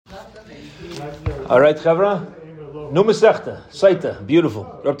All right, Chavra. Nu Masechta, Sotah,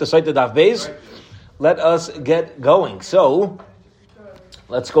 beautiful. We're up to Sotah Daf Beis. Let us get going. So,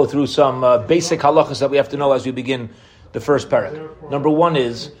 let's go through some basic halachas that we have to know as we begin the first parak. Number one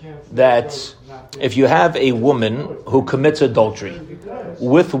is that if you have a woman who commits adultery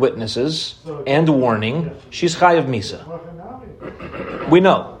with witnesses and warning, she's chayav misa. We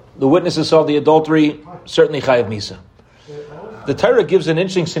know the witnesses saw the adultery, certainly chayav misa. The Torah gives an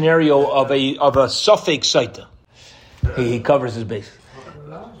interesting scenario of a safek saita. He covers his base.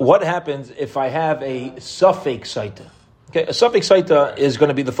 What happens if I have a safek saita? Okay, a safek saita is going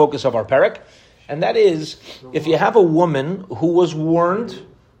to be the focus of our parak, and that is if you have a woman who was warned,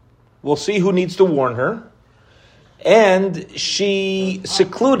 we'll see who needs to warn her, and she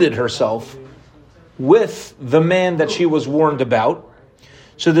secluded herself with the man that she was warned about.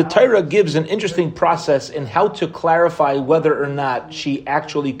 So the Torah gives an interesting process in how to clarify whether or not she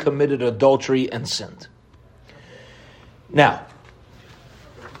actually committed adultery and sinned. Now,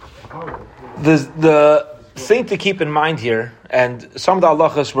 the thing to keep in mind here, and some of the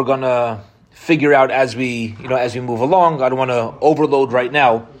halachas we're going to figure out as we move along. I don't want to overload right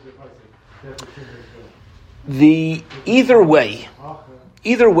now. Either way,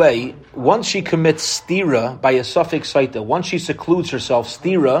 once she commits stira by a safek saita, once she secludes herself,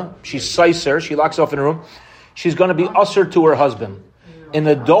 stira, she's seiser, she locks herself in a room, she's going to be usher to her husband. An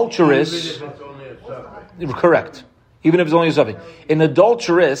adulteress, correct, even if it's only a safek. An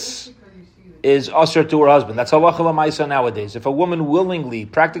adulteress is usher to her husband. That's halacha l'maisa nowadays. If a woman willingly,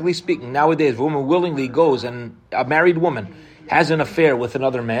 practically speaking, nowadays, if a woman willingly goes and a married woman has an affair with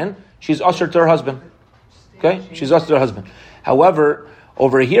another man, she's usher to her husband. Okay? She's usher to her husband. However,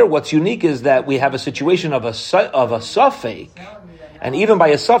 over here, what's unique is that we have a situation of a safek, and even by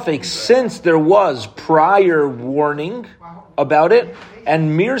a safek, since there was prior warning about it,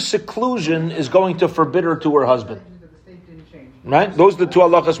 and mere seclusion is going to forbid her to her husband. Right? Those are the two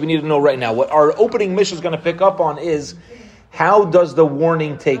halachas we need to know right now. What our opening mission is going to pick up on is how does the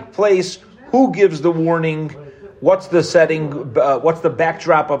warning take place? Who gives the warning? What's the setting? What's the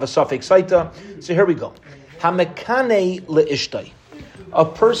backdrop of a safek saita? So here we go. Hamekane leishtai. A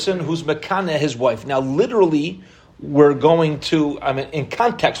person who's mekane his wife. Now, literally, we're going to, in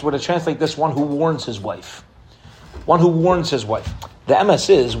context, we're going to translate this one who warns his wife. One who warns his wife. The MS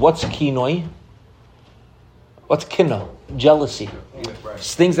is, what's kinoi? What's kinna? Jealousy.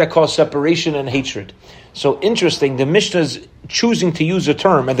 It's things that cause separation and hatred. So interesting, the Mishnah is choosing to use a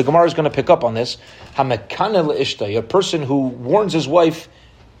term, and the Gemara is going to pick up on this. Hamekane leishtai, a person who warns his wife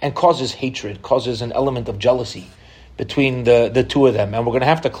and causes hatred, causes an element of jealousy between the two of them. And we're going to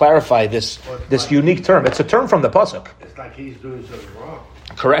have to clarify this unique term. It's a term from the pasuk. It's like he's doing something wrong.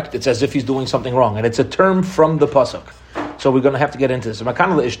 Correct. It's as if he's doing something wrong. And it's a term from the pasuk. So we're going to have to get into this.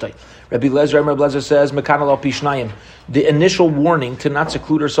 Rabbi Lezer says, the initial warning to not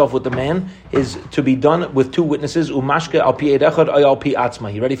seclude herself with the man is to be done with two witnesses. You ready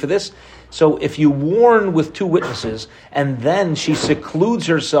for this? So if you warn with two witnesses, and then she secludes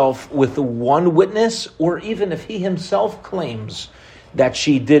herself with one witness, or even if he himself claims that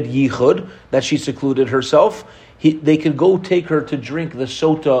she did yichud, that she secluded herself, they could go take her to drink the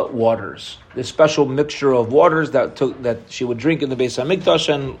sotah waters, the special mixture of waters that she would drink in the Beis HaMikdash,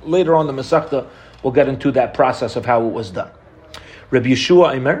 and later on the Masechta we'll get into that process of how it was done. Rabbi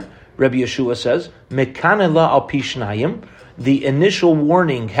Yeshua says, Mekane la al pi shnayim, the initial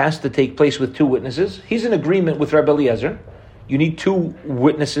warning has to take place with two witnesses. He's in agreement with Rabbi Eliezer. You need two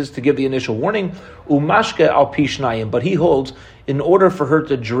witnesses to give the initial warning. Umashke al pi shnayim, but he holds, in order for her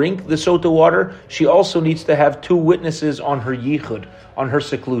to drink the sotah water, she also needs to have two witnesses on her yichud, on her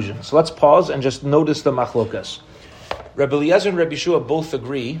seclusion. So let's pause and just notice the machlokas. Rabbi Eliezer and Rabbi Yeshua both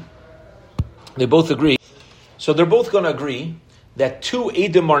agree. They both agree. So they're both going to agree that two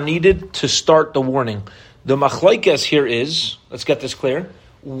edim are needed to start the warning. The machlokes here is, let's get this clear,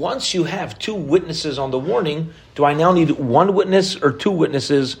 once you have two witnesses on the warning, do I now need one witness or two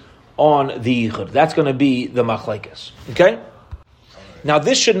witnesses on the yichud? That's going to be the machlokes. Okay? Now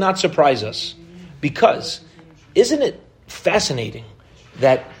this should not surprise us, because isn't it fascinating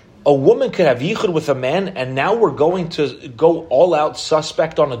that a woman could have yichud with a man, and now we're going to go all out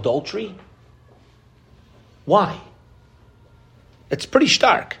suspect on adultery? Why? It's pretty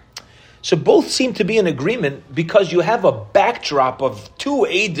stark. So both seem to be in agreement because you have a backdrop of two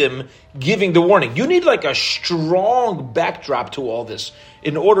edim giving the warning. You need like a strong backdrop to all this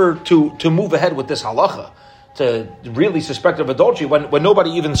in order to move ahead with this halacha, to really suspect of adultery when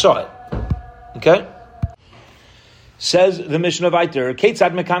nobody even saw it. Okay? Says the Mishnah Vayter,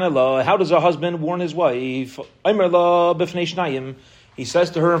 Ketzad mekane la, how does a husband warn his wife? Omer la b'fnei shnayim, He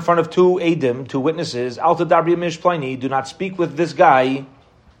says to her in front of two Eidim, two witnesses, Al tadabri mishplaini, do not speak with this guy.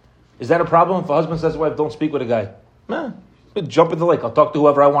 Is that a problem if a husband says to his wife, don't speak with a guy? Nah, jump in the lake. I'll talk to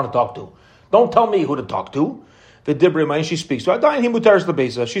whoever I want to talk to. Don't tell me who to talk to. The Dibri, she speaks. So Adayin he muteres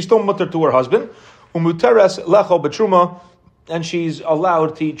lebesa. She's still mutter to her husband. Umuteres lecho betruma, and she's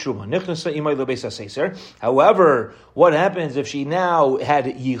allowed to eat truma. Nichnasa imay lebesa seiser. However, what happens if she now had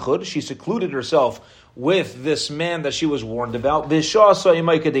yichud? She secluded herself with this man that she was warned about,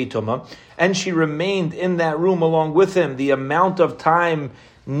 and she remained in that room along with him. The amount of time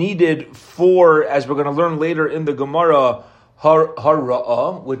needed for, as we're going to learn later in the Gemara,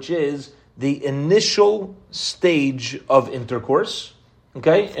 harra'ah, which is the initial stage of intercourse,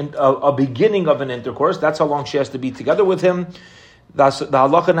 okay, and a beginning of an intercourse. That's how long she has to be together with him. The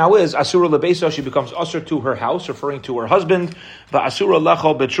halacha now is asura lebesa. She becomes asur to her house, referring to her husband. The asura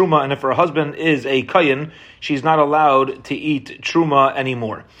lechol betruma, and if her husband is a kayin, she's not allowed to eat truma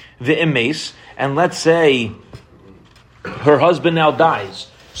anymore. The imes, and let's say her husband now dies.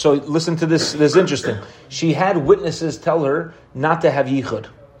 So listen to this. This is interesting. She had witnesses tell her not to have yichud,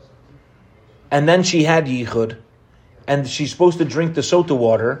 and then she had yichud, and she's supposed to drink the sotah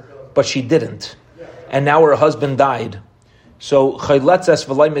water, but she didn't, and now her husband died. So,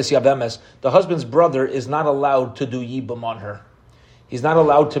 the husband's brother is not allowed to do yibum on her. He's not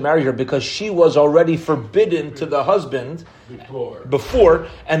allowed to marry her because she was already forbidden to the husband before,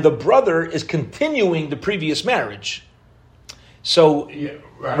 and the brother is continuing the previous marriage. So,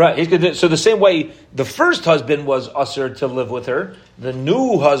 right. So the same way the first husband was usher to live with her, the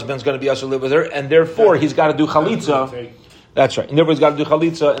new husband's going to be usher to live with her, and therefore he's got to do chalitza. That's right. And therefore he's got to do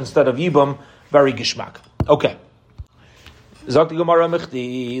chalitza instead of yibum. Very gishmak. Okay. Zakti Gemara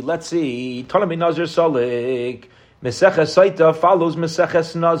Mechti. Let's see. Tanami Nazir Salik. Meseches Saita follows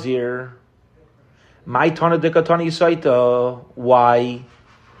Meseches Nazir. My Tana Dekatani Saita. Why?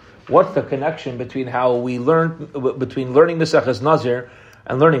 What's the connection between how we learn between learning Meseches Nazir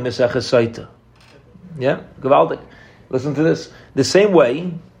and learning Meseches Saita? Yeah, Gavaldik. Listen to this. The same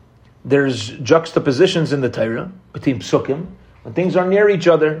way, there's juxtapositions in the Torah between psukim. When things are near each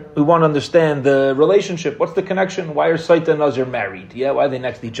other, we want to understand the relationship. What's the connection? Why are Saita and Nazir married? Yeah, why are they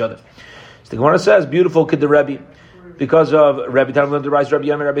next to each other? So the Gemara says, beautiful kid the Rebbe. Because of Rebbe Talmud, the Rise Rebbe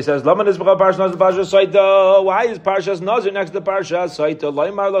Yemen, Rebbe says, Laman is Parshas Nazir, Parshas Saita. Why is Parshas Nazir next to Parshas Saita?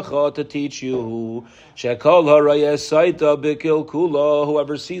 Laimar lecha, to teach you. Shekol harayeh Saita bikil kula.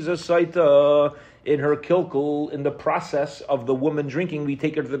 Whoever sees a Saita in her kilkul, in the process of the woman drinking, we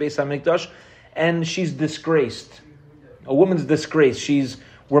take her to the Beis HaMikdash, and she's disgraced. A woman's disgrace.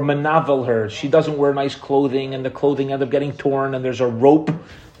 We're manavel her. She doesn't wear nice clothing, and the clothing ends up getting torn, and there's a rope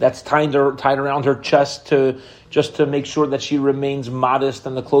that's tied around her chest to make sure that she remains modest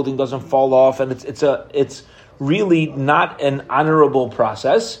and the clothing doesn't fall off. And it's really not an honorable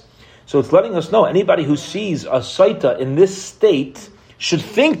process. So it's letting us know anybody who sees a saita in this state should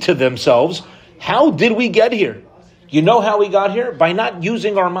think to themselves, how did we get here? You know how we got here? By not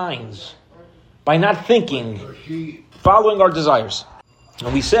using our minds, by not thinking, following our desires.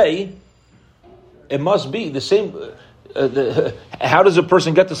 And we say, it must be the same. How does a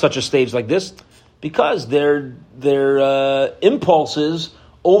person get to such a stage like this? Because their impulses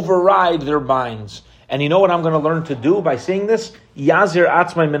override their minds. And you know what I'm going to learn to do by seeing this? Yazir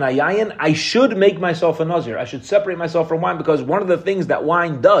atzmai minayayin. I should make myself a nazir. I should separate myself from wine, because one of the things that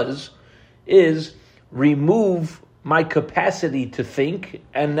wine does is remove my capacity to think,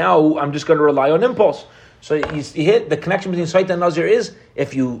 and now I'm just going to rely on impulse. So you hit the connection between Saita and Nazir is,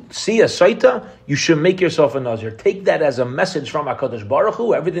 if you see a Saita, you should make yourself a Nazir. Take that as a message from HaKadosh Baruch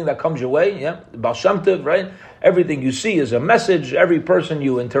Hu. Everything that comes your way, yeah, Baal Shem Tov, right? Everything you see is a message. Every person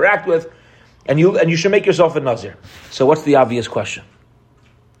you interact with, and you should make yourself a Nazir. So what's the obvious question?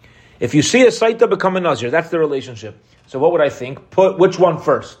 If you see a Saita, become a Nazir. That's the relationship. So what would I think? Put which one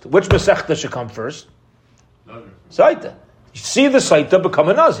first? Which Masechta should come first? Nazir. Saita. You see the Saita, become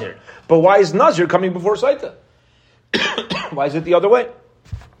a Nazir. But why is Nazir coming before Saita? Why is it the other way?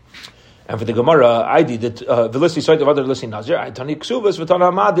 And for the Gemara, I did it. Velisi Saita, other Velisi Nazir. I tani ksubas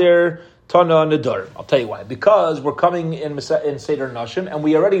v'tana madir tana nedar. I'll tell you why. Because we're coming in Seder Nashim, and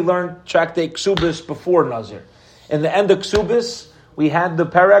we already learned Tractate Ksubis before Nazir. In the end of Ksubis, we had the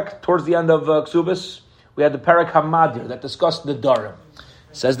parak towards the end of Ksubis. We had the parak Hamadir that discussed Nedarim.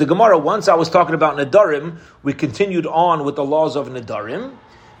 Says the Gemara, once I was talking about Nedarim, we continued on with the laws of Nedarim.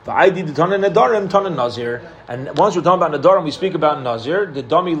 And once we're talking about Nedarim, we speak about Nazir, the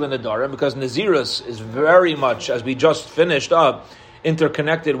Dami Nedarim, because Nazirus is very much, as we just finished up,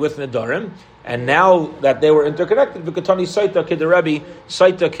 interconnected with Nedarim. And now that they were interconnected, Vikatani Saita Kid Rebbe,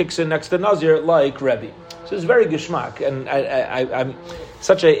 Saita kicks in next to Nazir like Rebbe. So it's very geschmack, and I'm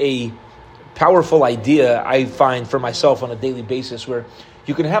such a powerful idea I find for myself on a daily basis, where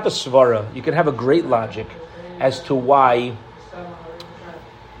you can have a svara, you can have a great logic as to why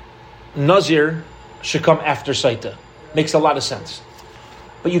Nazir should come after Saita. Makes a lot of sense.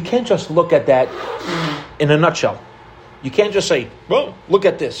 But you can't just look at that in a nutshell. You can't just say, well, look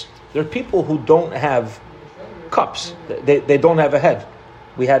at this. There are people who don't have cups. They don't have a head.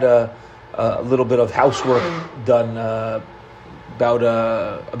 We had a little bit of housework done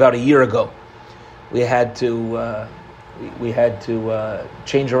about a year ago. We had to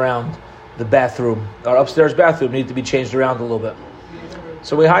change around the bathroom. Our upstairs bathroom needed to be changed around a little bit.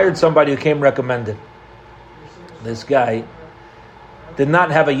 So we hired somebody who came recommended. This guy did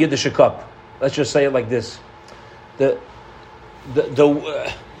not have a Yiddish cup. Let's just say it like this: in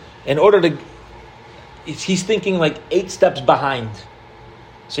order to, he's thinking like 8 steps behind.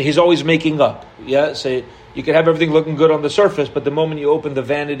 So he's always making up. Yeah, so you can have everything looking good on the surface, but the moment you open the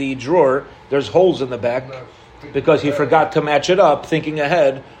vanity drawer, there's holes in the back because he forgot to match it up, thinking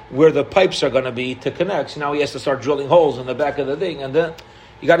ahead where the pipes are going to be to connect. So now he has to start drilling holes in the back of the thing, and then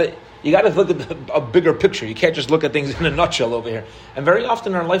you got to look at a bigger picture. You can't just look at things in a nutshell over here. And very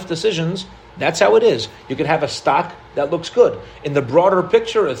often in our life decisions, that's how it is. You can have a stock that looks good. In the broader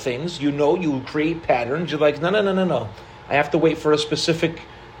picture of things, you create patterns. You're like, no. I have to wait for a specific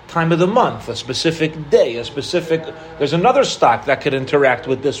time of the month, a specific day, there's another stock that could interact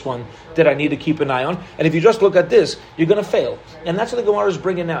with this one that I need to keep an eye on. And if you just look at this, you're going to fail. And that's what the Gemara is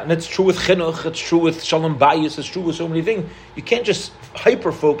bringing out. And it's true with chinuch, it's true with shalom bayis, it's true with so many things. You can't just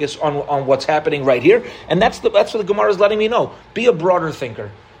hyper-focus on what's happening right here. And that's what the Gemara is letting me know. Be a broader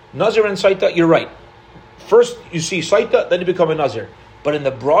thinker. Nazir and Saita, you're right. First, you see Saita, then you become a Nazir. But in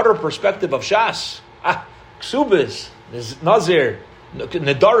the broader perspective of Shas, Ksubis, there's Nazir,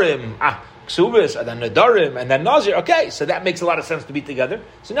 Nedarim, Ksubis, and then Nedarim, and then Nazir. Okay, so that makes a lot of sense to be together.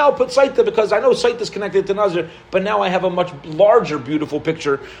 So now I'll put Saita because I know Saita is connected to Nazir, but now I have a much larger, beautiful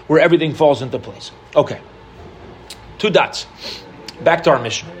picture where everything falls into place. Okay. 2 dots. Back to our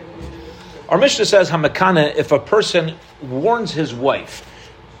Mishnah. Our Mishnah says, Hamakana, if a person warns his wife,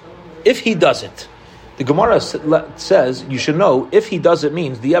 if he does it, the Gemara says, you should know, if he does it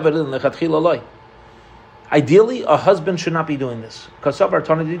means, the evidence lechatchila loy. Ideally, a husband should not be doing this. A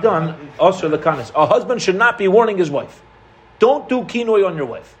husband should not be warning his wife. Don't do kinoi on your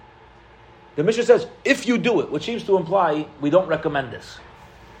wife. The Mishnah says, if you do it, which seems to imply we don't recommend this.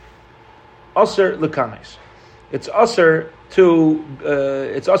 Aser lekanes. It's aser to be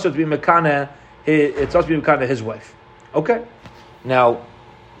mekane. It's aser to be mekane his wife. Okay. Now,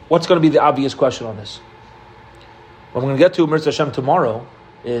 what's going to be the obvious question on this? What we're going to get to Mirza Hashem tomorrow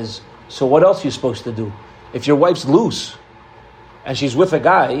is, so what else are you supposed to do? If your wife's loose and she's with a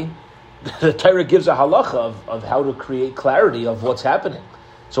guy, the Torah gives a halacha of how to create clarity of what's happening.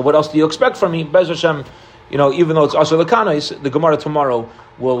 So what else do you expect from me? Bez Hashem, even though it's Asher Lekanos, the Gemara tomorrow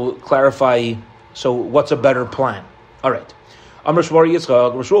will clarify, so what's a better plan? All right. Amr Shvar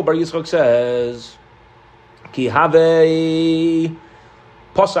Yitzchak, Rashul Bar Yitzchak says, Ki have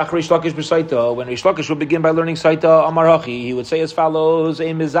Pasach Reish Lakish b'Saita. When Reish Lakish would begin by learning Saita Amar Hachi, he would say as follows: "A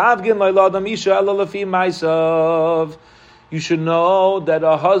mizavgin lo'ladam isha ela lefi ma'asav." You should know that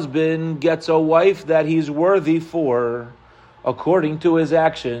a husband gets a wife that he's worthy for, according to his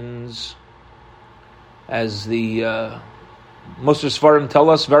actions. As the Musar Sfarim tell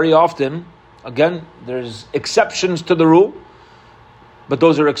us very often, again, there's exceptions to the rule, but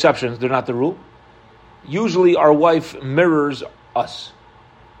those are exceptions; they're not the rule. Usually, our wife mirrors us.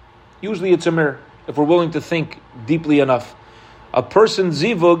 Usually it's a mirror, if we're willing to think deeply enough. A person's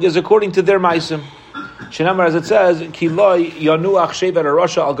zivug is according to their maisim. Shenamar, as it says, Ki lo yanuach shevet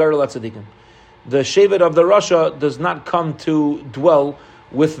harasha al garel hatzadikim. The shevet of the Rasha does not come to dwell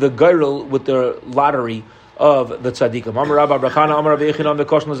with the garel, with the lottery of the tzadikim. Amar Rabba Brachana, Amar Rabbi Yechinam, the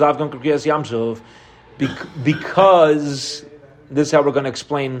koshna zavgam kriyas yamsov. Because this is how we're going to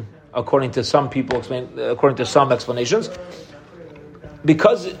explain, according to some explanations.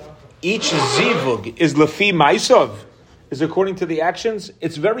 Because each zivug is lefi ma'asav, is according to the actions,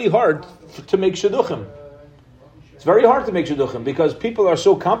 it's very hard to make shidduchim. It's very hard to make shidduchim because people are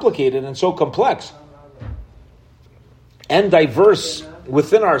so complicated and so complex and diverse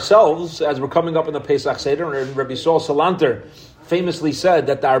within ourselves. As we're coming up in the Pesach Seder, and Rabbi Saul Salanter famously said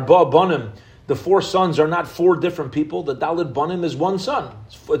that the Arba Banim, the 4 sons, are not 4 different people. The Daled Banim is 1 son.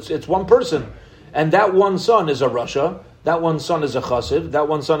 It's 1 person. And that 1 son is a Rasha. That 1 son is a Chasiv. That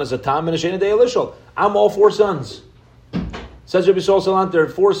 1 son is a Tam and a Shena Dei Elishol. I'm all 4 sons. Says Rabbi Saul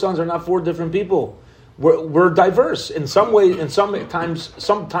Salanter, 4 sons are not 4 different people. We're diverse in some ways.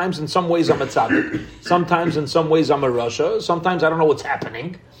 Sometimes in some ways I'm a tzaddik. Sometimes in some ways I'm a rasha. Sometimes I don't know what's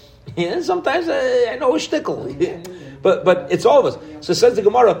happening. Yeah, sometimes I know a shtickle. But it's all of us. So says the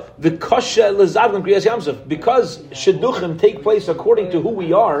Gemara, the kasha lezavim kriyas yamsuf, because shidduchim take place according to who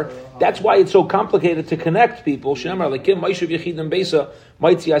we are. That's why it's so complicated to connect people. Shemar lekim ma'ishuv yechidim beisa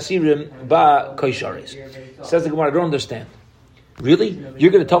ma'itzi asirim ba kaisharis. Says the Gemara, I don't understand. Really?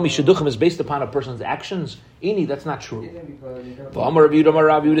 You're going to tell me shidduchim is based upon a person's actions? Ini, that's not true. V'amar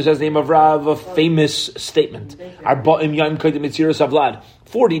Rav Yehuda says the name of Rav, a famous statement. Arba'im yom kodim mitziras avlad.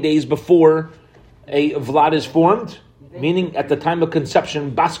 40 days before a vlad is formed, meaning at the time of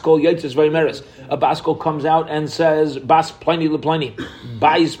conception, baskol yitzis vaymeres. A baskol comes out and says, bas pliny lepliny,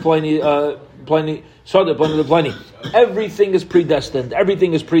 bais pliny, soda pliny lepliny. Everything is predestined.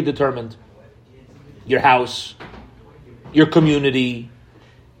 Everything is predetermined. Your house, your community,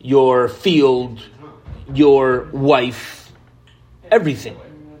 your field, your wife, everything.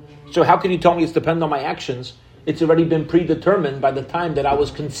 So how can you tell me it's dependent on my actions? It's already been predetermined by the time that I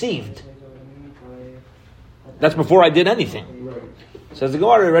was conceived. That's before I did anything. Says the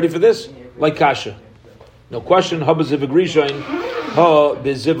Gemara, ready for this? Like kasha. No question, ha b'zivug rishon, ha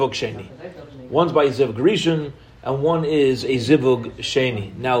b'zivug sheni. One's by a zivug rishon, and one is a zivug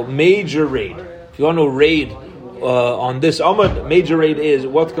sheni. Now, major raid. If you want to raid on this Amud, major raid is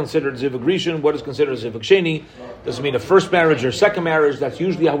what's considered zivug rishon, what is considered zivug sheni. Doesn't mean a first marriage or second marriage. That's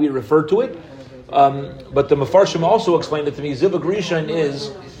usually how we refer to it. But the Mefarshim also explained it to me. Zivug rishon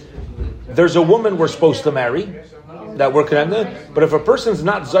is there's a woman we're supposed to marry that we're connected, but if a person's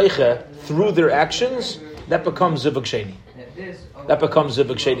not zayche through their actions, that becomes zivug sheni. That becomes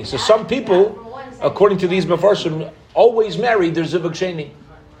zivug sheni. So some people, according to these Mefarshim, always married their zivug sheni.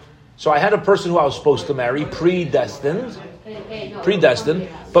 So I had a person who I was supposed to marry, predestined,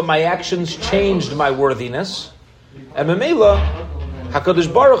 but my actions changed my worthiness. And Memela,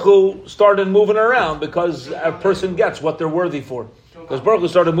 HaKadosh Baruch Hu started moving around because a person gets what they're worthy for. Because Baruch Hu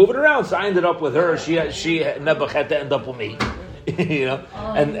started moving around, so I ended up with her. She never had to end up with me. You know?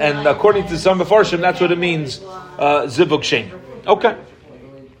 And according to some Mefarshim, that's what it means, zivug sheni. Okay.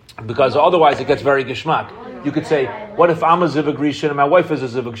 Because otherwise it gets very geshmak. You could say, what if I'm a zivug rishon and my wife is a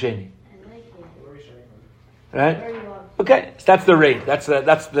zivug sheni? Right? Okay, so that's the rate. That's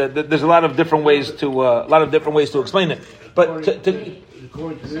the. There's a lot of different ways to explain it. But according to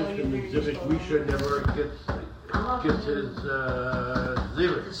this, the zivug rishon never gets his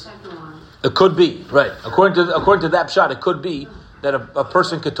zivug. It could be right. According to that shot, it could be that a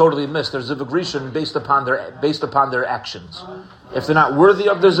person could totally miss their zivug rishon based upon their actions. If they're not worthy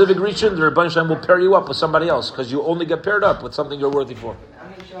of their zivug rishon, the Rebbeinu Shalom will pair you up with somebody else because you only get paired up with something you're worthy for.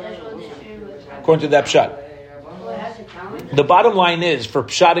 According to that shot. The bottom line is, for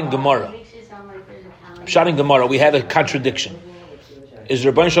Pshat and Gemara, we had a contradiction. Is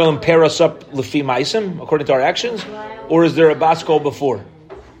the Rebbeinu Shalom pair us up lefi ma'asim according to our actions, or is there a baskol before?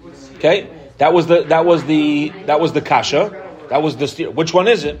 Okay, that was the kasha, that was the steer. Which one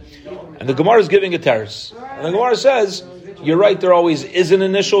is it? And the Gemara is giving a teres, and the Gemara says, you're right. There always is an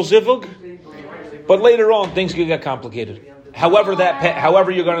initial zivug, but later on things can get complicated. However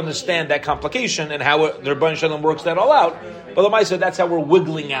you're going to understand that complication and how the Rebbeinu Shalom works that all out. But Lamai said that's how we're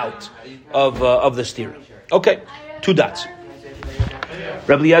wiggling out of the steer. Okay, 2 dots.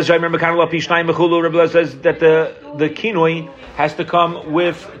 Rabbi Eliezer, I remember Rabbi Eliezer says that the kinoi has to come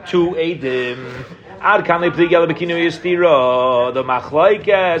with 2 edim. The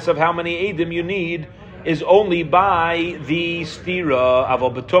machlaikas of how many edim you need is only by the stira of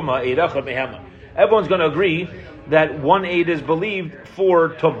betuma eidachar mehema. Everyone's going to agree that 1 eid is believed for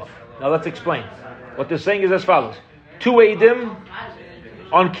tumah. Now let's explain. What they're saying is as follows: 2 eidim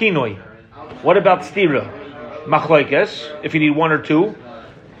on kinoi. What about stira? Machlokes, if you need 1 or 2.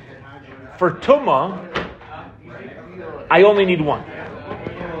 For tumah, I only need 1.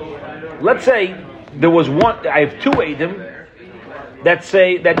 Let's say there was 1. I have 2 eidim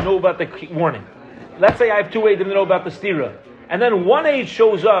that know about the warning. Let's say I have 2 eidim that know about the stira, and then 1 eid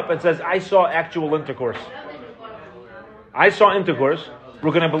shows up and says, "I saw actual intercourse."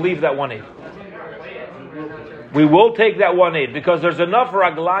 We're going to believe that 1 eid. We will take that 1 eid because there's enough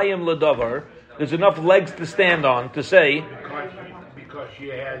raglayim ledavar. There's enough legs to stand on to say. Because she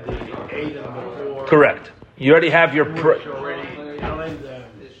had the eidim before. Correct. You already have your. Already telling them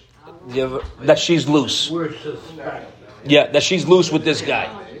that she's loose. We're suspect. Yeah, that she's loose with this guy.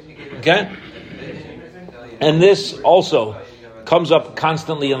 Okay? And this also comes up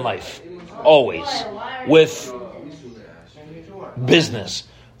constantly in life. Always. With business,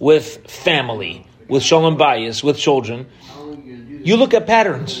 with family, with shalom bayis, with children. You look at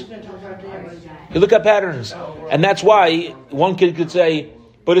patterns. You look at patterns. And that's why one kid could say,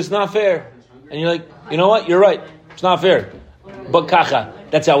 but it's not fair. And you're like, you know what? You're right. It's not fair. But kacha,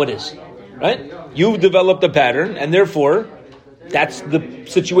 that's how it is. Right? You've developed a pattern, and therefore, that's the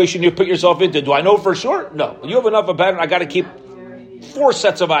situation you put yourself into. Do I know for sure? No. You have enough of a pattern, I got to keep 4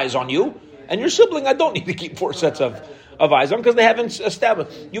 sets of eyes on you. And your sibling, I don't need to keep 4 sets of eyes on because they haven't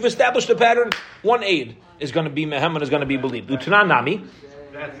established. You've established a pattern. One aid is going to be mehem and is going to be believed. Utana nami.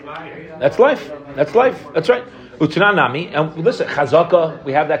 That's life. That's life. That's right. Utana nami. And listen, chazaka,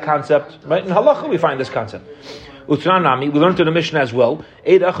 we have that concept. Right? In halacha, we find this concept. Utana nami, we learned to the Mishnah as well.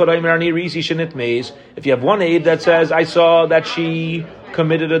 If you have one aid that says, I saw that she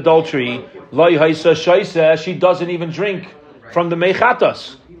committed adultery, she doesn't even drink from the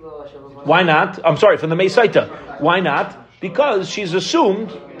mechatas. Why not? I'm sorry, from the Meisaita. Why not? Because she's assumed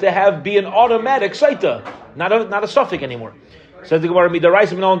to be an automatic Saita, not a suffix anymore. Says the Gemara,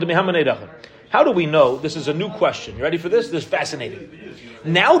 how do we know? This is a new question. You ready for this? This is fascinating.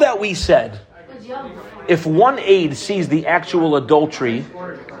 Now that we said, if one aid sees the actual adultery,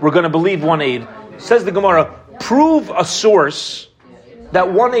 we're going to believe one aid. Says the Gemara, prove a source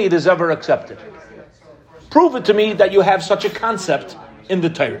that one aid is ever accepted. Prove it to me that you have such a concept in the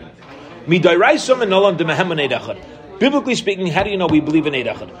Torah. Biblically speaking, how do you know we believe in Eid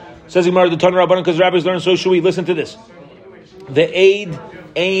Echad? Says Gemara, the Tanur Rabbanan, because rabbis learn, so should we. Listen to this. The Eid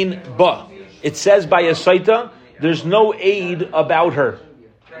Ein Ba. It says by a Saita, there's no aid about her.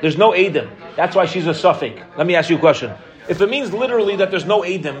 There's no Eidim. That's why she's a suffix. Let me ask you a question. If it means literally that there's no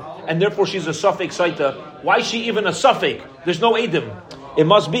Eidim, and therefore she's a suffix Saita, why is she even a suffix? There's no Eidim. It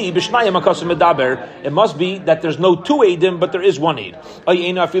must be Bishnayim Akasim Medaber. It must be that there's no 2 Eidim, but there is 1 Eid.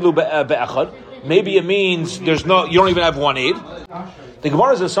 Maybe it means you don't even have 1 Eid. The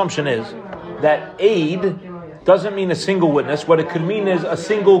Gemara's assumption is that Eid doesn't mean a single witness. What it could mean is a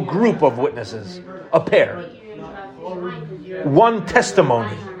single group of witnesses, a pair, 1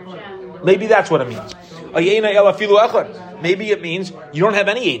 testimony. Maybe that's what it means. Maybe it means you don't have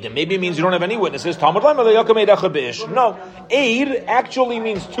any Eidim. Maybe it means you don't have any witnesses. No, Eid actually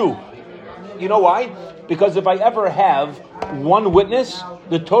means 2. You know why? Because if I ever have 1 witness,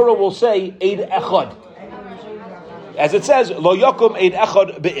 the Torah will say Eid Echad. As it says, Lo Yakum Eid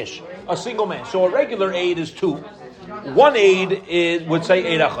Echad Be'ish. A single man. So a regular Eid is 2. 1 Eid would say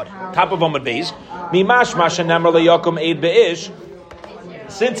Eid Echad. Top of Amud Beis. Mimash Mashanamar Lo Yakum Eid Be'ish.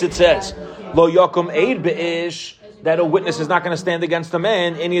 Since it says Lo Yakum Eid Be'ish, that a witness is not going to stand against a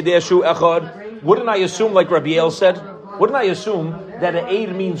man, wouldn't I assume, like Rabbi El said, wouldn't I assume that an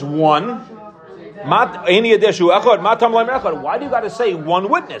aid means 1? Why do you got to say 1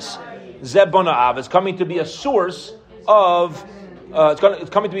 witness? Zebona is coming to be a source of it's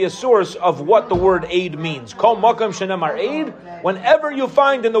coming to be a source of what the word aid means. Kol makam shenamar aid. Whenever you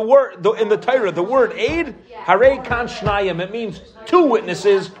find in the Torah the word aid, harei kan shnayim, it means 2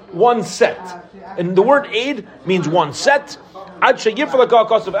 witnesses, 1 set. And the word aid means 1 set. Ad sheyifla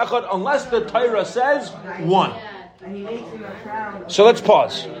ka'kas of echad, unless the Torah says 1. So let's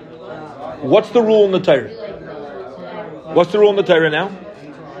pause. What's the rule in the Torah? What's the rule in the Torah now?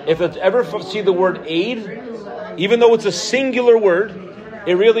 If it's ever see the word aid, even though it's a singular word,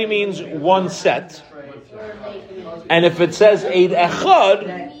 it really means 1 set. And if it says Eid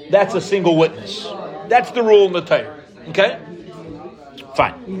Echad, that's a single witness. That's the rule in the Torah. Okay?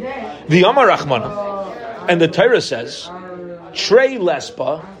 Fine. The Amar Rachmana, and the Torah says, Trey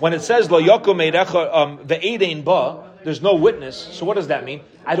Lespa, when it says Lo Yakum Eid Echad, the Eid Ein Ba, there's no witness. So what does that mean?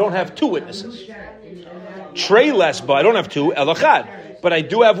 I don't have 2 witnesses. Trey Lesba, I don't have 2, Elachad, but I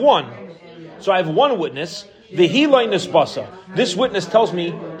do have 1. So I have 1 witness. The Hilai Nisbasa. This witness tells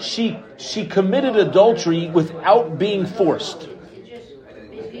me she committed adultery without being forced.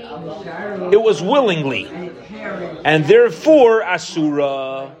 It was willingly. And therefore,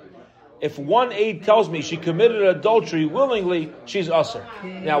 Asura. If 1 aid tells me she committed adultery willingly, she's Asur.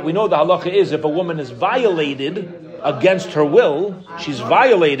 Now, we know the halacha is if a woman is violated against her will, she's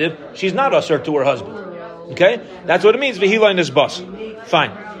violated, she's not Asur to her husband. Okay? That's what it means, Vihila Nisbasa.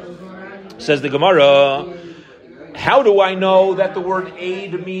 Fine. Says the Gemara, how do I know that the word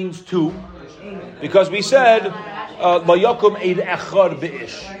aid means 2? Because we said, La yakum aid echad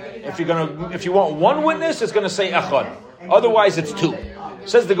be'ish. If you want 1 witness, it's going to say echad. Otherwise, it's 2.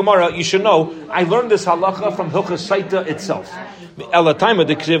 Says the Gemara, you should know, I learned this halacha from Hilchas Saita itself. But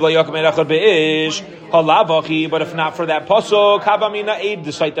if not for that pasuk, havamina aid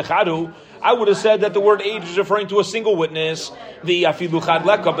the Saita chadu. I would have said that the word aid is referring to a single witness, the afilu chad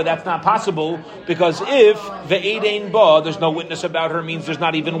leka, but that's not possible because if the aid ein ba, there's no witness about her, means there's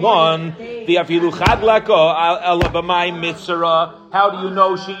not even one. The afilu chad leka ela b'may mitzara. How do you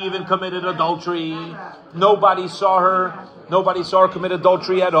know she even committed adultery? Nobody saw her. Nobody saw her commit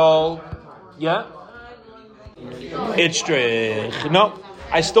adultery at all. Yeah. It's strich. No,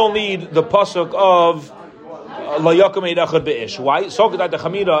 I still need the pasuk of la yakum eid echad beish. Why? So that the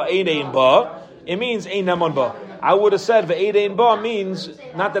chamira ein ein ba. It means ein naman ba. I would have said the eid ein ba means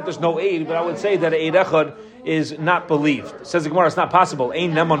not that there's no aid, but I would say that eid echad is not believed. Says the Gemara, it's not possible.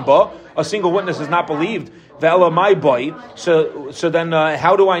 Ein naman ba. A single witness is not believed. Ve'ela my boy. So then,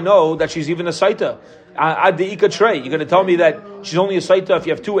 how do I know that she's even a saita? Ad the ika trey. You're going to tell me that she's only a saita if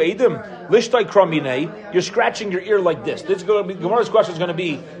you have two eidim? Lishtai kramine. You're scratching your ear like this. This is going to be, Gemara's question is going to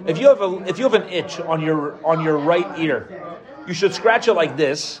be: if you have an itch on your right ear, you should scratch it like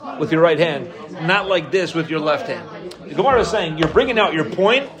this with your right hand, not like this with your left hand. The Gemara is saying you're bringing out your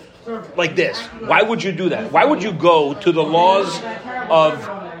point like this. Why would you do that? Why would you go to the laws of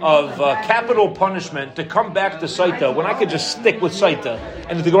capital punishment to come back to saita when I could just stick with saita?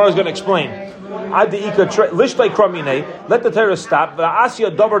 And the Gemara is going to explain. Let the Torah stop.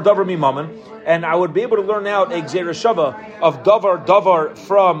 And I would be able to learn out a gzeira shava of davar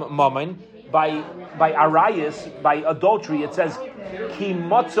from mammon by arayis, by adultery. It says ki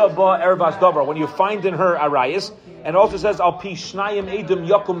matza ba ervas davar, when you find in her arayis, and it also says al pi shnayim edim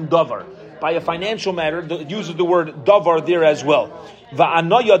yakum davar, by a financial matter. It uses the word davar there as well.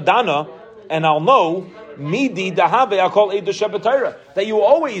 Va'anoya dana, and I'll know midi dahave akol edu shebetayra, that you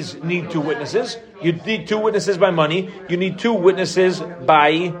always need two witnesses. You need two witnesses by money. You need two witnesses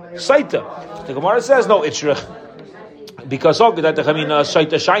by saita. The Gemara says no, it's because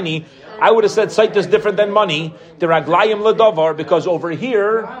saita shiny. I would have said saita is different than money. The raglayim ledavar, because over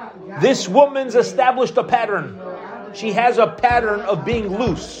here this woman's established a pattern. She has a pattern of being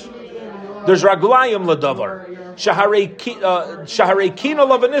loose. There's raglayim ledavar. Shaharei kina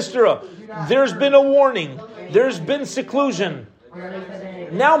lavanistera. There's been a warning. There's been seclusion.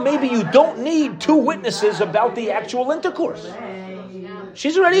 Now maybe you don't need two witnesses about the actual intercourse.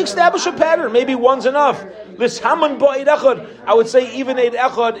 She's already established a pattern. Maybe one's enough. This haman ba eid echad, I would say even eid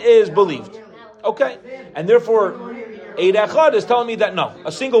echad is believed. Okay? And therefore, eid echad is telling me that no,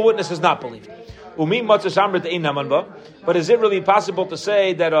 a single witness is not believed. But is it really possible to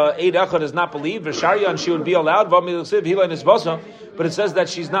say that eid echad is not believed? And she would be allowed. But it says that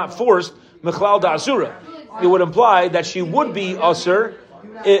she's not forced. It would imply that she would be usher.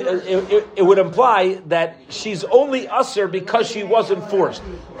 It would imply that she's only usher because she wasn't forced.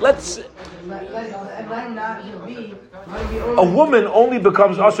 A woman only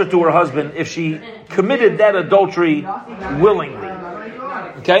becomes usher to her husband if she committed that adultery willingly.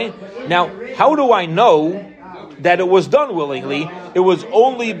 Okay? Now, how do I know that it was done willingly? It was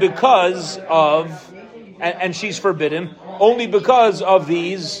only because of, and she's forbidden, only because of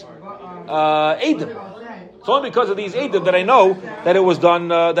these eidim. It's only because of these eidim that I know that it was done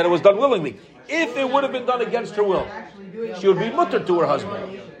willingly. If it would have been done against her will, she would be mutter to her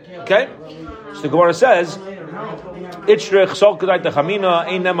husband. Okay? So the Gemara says, "Itzrich sol kedai techamina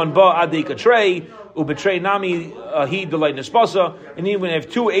ein neman ba adi katrei ubetrei nami he delay nespasa." And even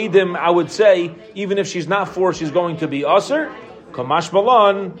if two eidim, I would say, even if she's not forced, she's going to be aser. Kamash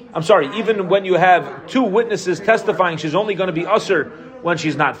malan. I'm sorry. Even when you have two witnesses testifying, she's only going to be aser when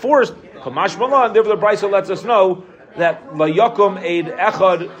she's not forced. Kamash malan. Therefore, the Brisa lets us know that la yakum eid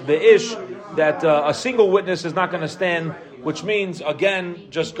echad beish, that a single witness is not going to stand. Which means, again,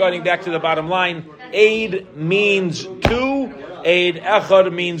 just going back to the bottom line, aid means two, aid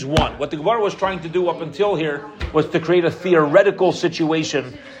echad means one. What the Gemara was trying to do up until here was to create a theoretical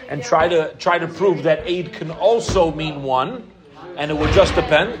situation and try to prove that aid can also mean one, and it would just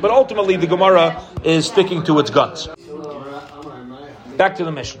depend. But ultimately, the Gemara is sticking to its guns. Back to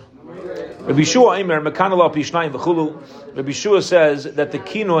the Mishnah. Rabbi Shua says that the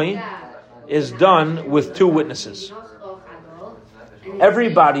kinoi is done with two witnesses.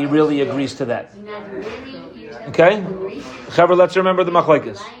 Everybody really agrees to that. Okay? However, let's remember the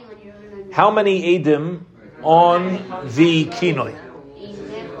machlekes. How many edim on the kinoi?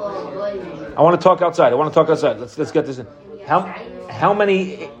 I want to talk outside. Let's get this in. How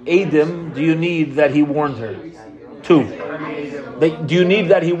many edim do you need that he warned her? Two. Do you need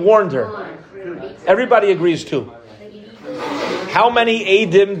that he warned her? Everybody agrees two. How many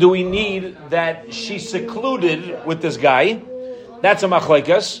edim do we need that she secluded with this guy? That's a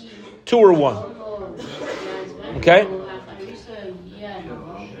machlekes. Two or one. Okay?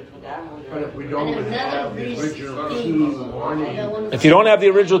 But if we don't have the original two warning, If you don't have the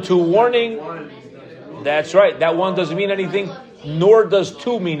original two warning, that's right. That one doesn't mean anything, nor does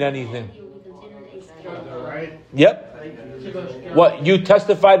two mean anything. right? Yep. What, you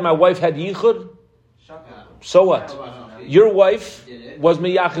testified my wife had yichud? So what? Your wife was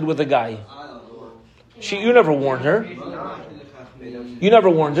miyachid with a guy. You never warned her. You never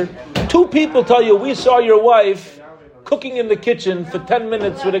warned her. Two people tell you, we saw your wife cooking in the kitchen for 10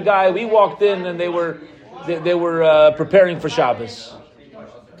 minutes with a guy. We walked in and they were preparing for Shabbos.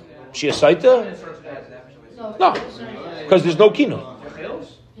 She a saita? No, because there's no kino.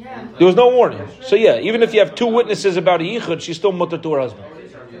 There was no warning. So yeah, even if you have two witnesses about a yichud, she's still mutter to her husband.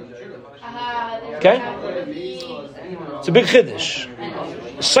 Okay? It's a big chiddush.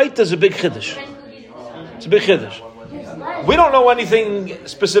 Saita is a big chiddush. It's a big chiddush. We don't know anything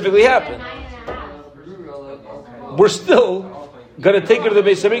specifically happened. We're still going to take her to the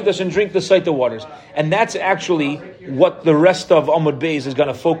Beis Hamikdash and drink the Saita waters. And that's actually what the rest of Amud Beis is going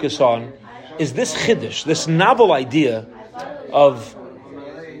to focus on, is this chiddush, this novel idea of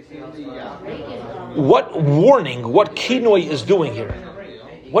what warning, what kinoi is doing here.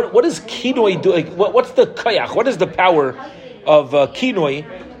 What is kinoi doing? What's the kayach? What is the power of kinoi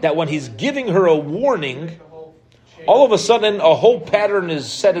that when he's giving her a warning, all of a sudden a whole pattern is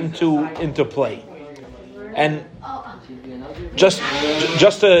set into play? And just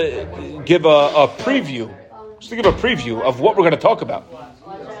to give a preview, of what we're going to talk about.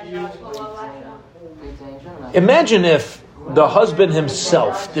 Imagine if the husband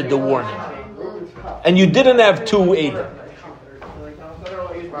himself did the warning, and you didn't have two eidim.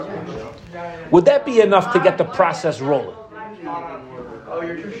 Would that be enough to get the process rolling?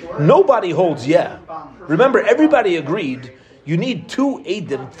 Nobody holds yeah. Remember, everybody agreed you need two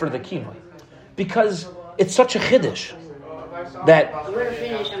eidim for the kinoi, because it's such a chiddush that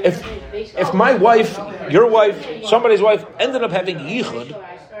if my wife, your wife, somebody's wife ended up having yichud,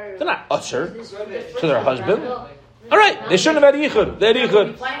 they're not usher to their husband. All right, they shouldn't have had yichud. They had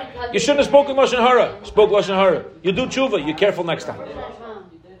yichud. You shouldn't have spoken lashon hara. Spoke lashon hara. You do tshuva. You're careful next time.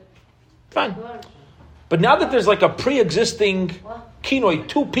 Fine. But now that there's like a pre-existing kinoi,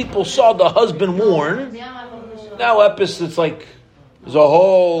 two people saw the husband warn. Now epis, it's like there's a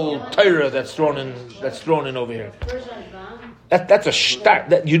whole Torah that's thrown in over here. That's a start.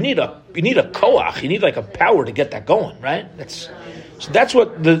 That you need a koach. You need like a power to get that going, right? That's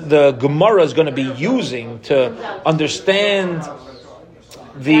what the Gemara is going to be using to understand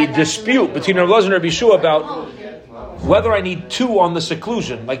the dispute between Rav Elazar and Rabbi Yeshua about whether I need two on the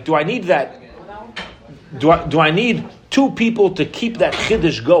seclusion. Like, do I need that? Do I need two people to keep that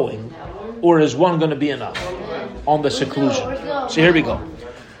chiddush going, or is one going to be enough on the seclusion? So here we go.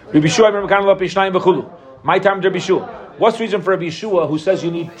 Rabbi Yeshua, I remember kind of Shnayim v'chulu. My time, Rabbi Yeshua. What's the reason for Rabbi Yeshua who says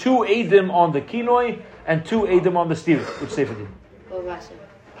you need two eidim on the kinoi and two eidim on the stira? Which sefer did?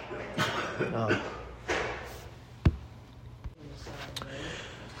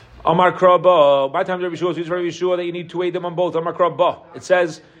 Amar Krabah. My time, Rabbi Yeshua. It's Rabbi Yeshua that you need two eidim on both. Amar Krabah. It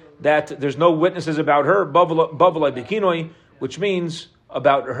says that there's no witnesses about her, bavalai bekinoi, which means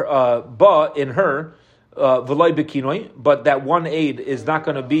about her, ba in her, v'lai bekinoi, but that one aid is not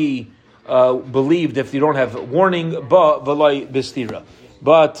going to be believed if you don't have warning, ba v'lai bestira.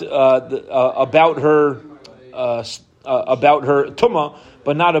 But about her tuma,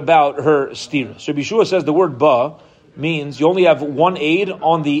 but not about her stira. So Bishua says the word ba means you only have one aid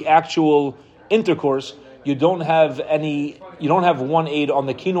on the actual intercourse. You don't have one aid on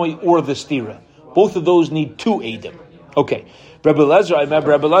the kinoi or the stira. Both of those need two aidim. Okay. Rebbe Elazar, I remember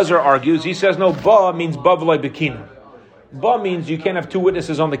Rebbe Elazar argues, he says no, ba means ba v'lai bekinoi. Ba means you can't have two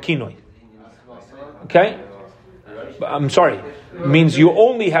witnesses on the kinoi. Okay? I'm sorry. It means you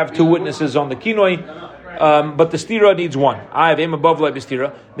only have two witnesses on the kinoi, but the stira needs one. I have aim above like the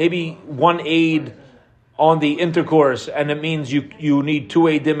stira. Maybe one aid on the intercourse, and it means you need two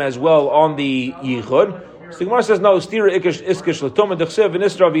aidim as well on the yichud. So the Gemara says no. Stira iskish l'tuma dechsev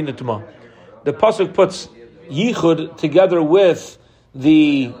v'nisra v'inetuma. The pasuk puts yichud together with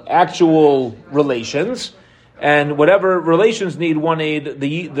the actual relations, and whatever relations need one aid,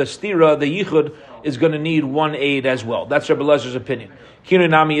 the stira, the yichud, is going to need one aid as well. That's Rebbe Elazar's opinion.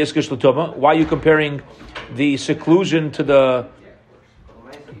 Kinunami iskish l'tuma. Why are you comparing the seclusion to the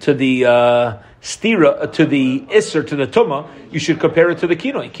stira, to the isser, to the tuma? You should compare it to the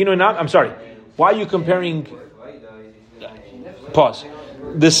kinoi. I'm sorry. Why are you comparing? Pause.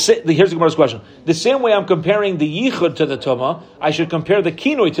 Here's the Gemara's question. The same way I'm comparing the yichud to the tuma, I should compare the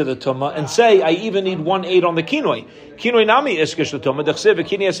kinoi to the tuma and say I even need one aid on the kinoi. Kinoi nami iskish l'tuma dechsev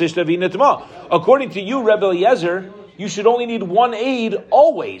v'kinei asishta v'inetma. According to you, Rebbe Eliezer, you should only need one aid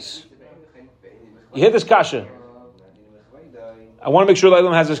always. You hear this kasha? I want to make sure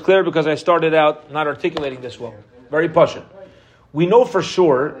Leilam has this clear because I started out not articulating this well. Very pasha. We know for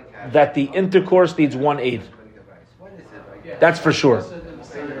sure that the intercourse needs one aid. That's for sure.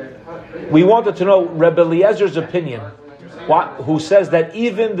 We wanted to know Rebbe Eliezer's opinion, who says that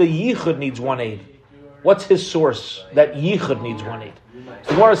even the yichud needs one aid. What's his source that yichud needs one aid?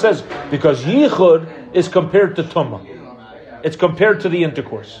 The Gemara says because yichud is compared to tumah. It's compared to the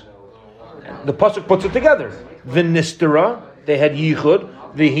intercourse. The pasuk puts it together. V'nistera, they had yichud,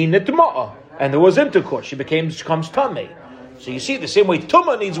 v'hi nitma'a, and there was intercourse. She becomes tamei. So you see, the same way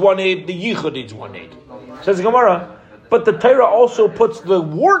tumah needs one aid, the yichud needs one aid. Says the Gemara, but the Torah also puts the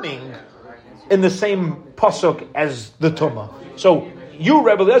warning in the same pasuk as the tumah. So you,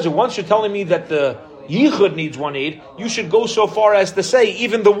 Rebbe Eliezer, once you're telling me that the yichud needs one aid, you should go so far as to say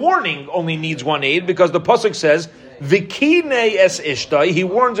even the warning only needs one aid because the pasuk says Vikine es ishtai, he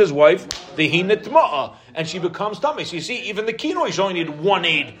warns his wife, Vihinitma'a, and she becomes tummy. So you see, even the kinoi only need one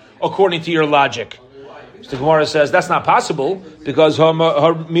aid according to your logic. So the Gemara says that's not possible because her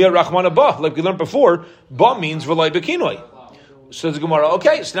mia rachmana ba, like we learned before, ba means v'lai bekinoi. So the Gemara,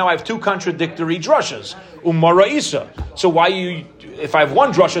 okay, so now I have two contradictory drushas. Umara isa. So why if I have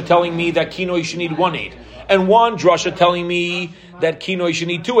one drusha telling me that kinoi should need one aid, and one drusha telling me that kinoi should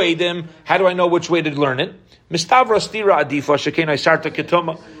need two aidim, how do I know which way to learn it? Mistavra stira adifa shekenai sarta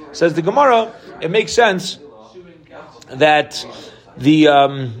ketuma. Says the Gemara, it makes sense that the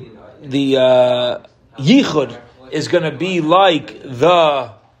yichud is going to be like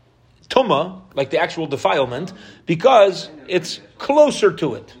the tumah, like the actual defilement, because it's closer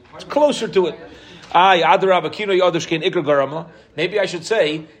to it. It's closer to it. Maybe I should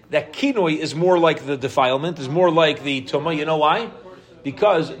say that kinoi is more like the defilement, is more like the tumah. You know why?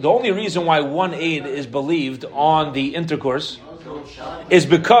 Because the only reason why one aid is believed on the intercourse is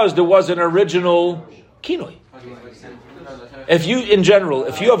because there was an original kinoi. If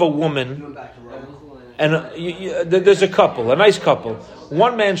you have a woman and there's a couple, a nice couple,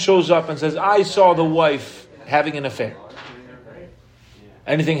 one man shows up and says, I saw the wife having an affair.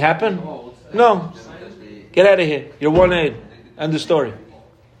 Anything happen? No. Get out of here. You're one aid. End the story.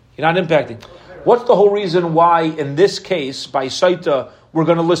 You're not impacting. What's the whole reason why, in this case, by Saita, we're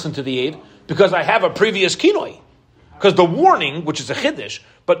going to listen to the aid? Because I have a previous kinoi. Because the warning, which is a chiddush,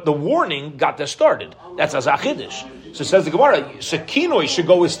 but the warning got this started. That's as a chiddush. So says the Gemara, so kinoi should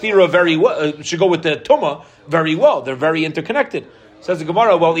go with stira very well. Should go with the tumah very well. They're very interconnected. Says the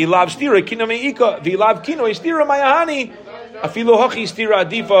Gemara, well, ilav stira kinoi ika, vilav kinoi stira mayahani, afilu hachi stira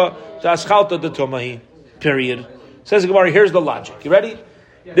adifa taschalta de tumahi. Period. Says the Gemara, here's the logic. You ready?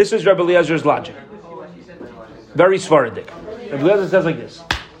 This is Rebbe Eliezer's logic. Very Sfaradic. Rebbe Eliezer says like this.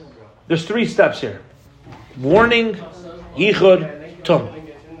 There's 3 steps here. Warning, yichud, tumah.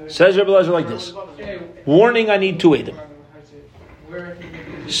 Says Rebbe Eliezer like this. Warning, I need 2 eidim.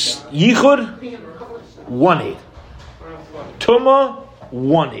 Yichud, 1 aid. Tumah,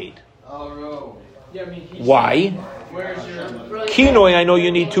 1 aid. Why? Kinoi, I know you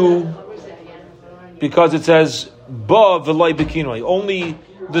need 2 because it says ba v'lai bekinoi. Only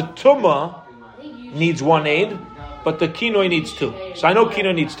the tumah needs 1 aid, but the kinoi needs 2. So I know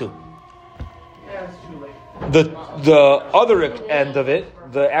kinoi needs 2. The other end of it,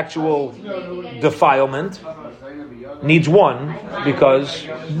 the actual defilement, needs 1 because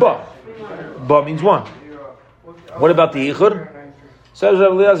ba means 1. What about the yichud? Says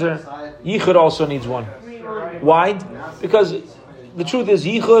Rebbe Eliezer, yichud also needs 1. Why? Because the truth is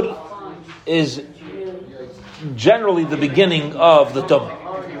yichud is generally the beginning of the tumah.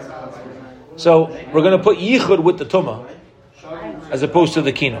 So we're going to put yichud with the tumah as opposed to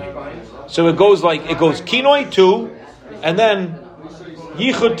the kinoi. So it goes kinoi 2, and then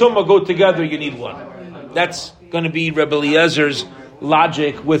yichud tumah go together. You need 1. That's going to be Rebbe Eliezer's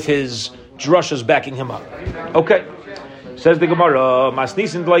logic with his drushas backing him up. Okay. Says the Gemara,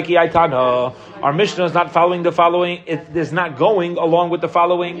 Masnisin Dlaiki Aitana. Our Mishnah is not following the following. It is not going along with the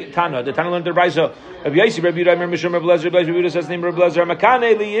following Tana. The Tana learned the Brisa. Rabbi Yossi, Rabbi Yehuda, Mishnah, Rabbi Lezer, Rabbi Yehuda says the name Rabbi Lezer.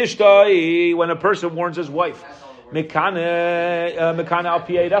 Mekane li ishtai. When a person warns his wife, Mekane al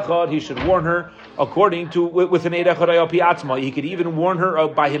pi eidachad, he should warn her according to with an eidachad al pi atzma. He could even warn her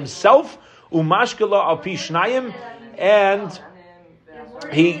by himself. Umashkala al pi shnayim, and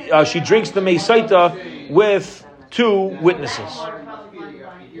she drinks the meisaita with 2 witnesses.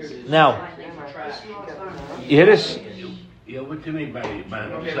 Now, you hear this? Yeah, what do you mean by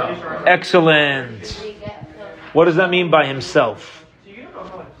himself? Excellent. What does that mean by himself?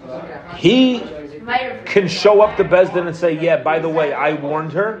 He can show up to Bezdin and say, yeah, by the way, I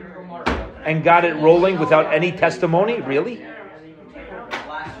warned her. and got it rolling without any testimony? Really?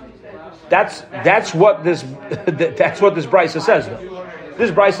 That's what this brisa says, though.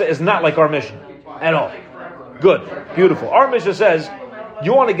 This brisa is not like our mission at all. Good, beautiful. Our mission says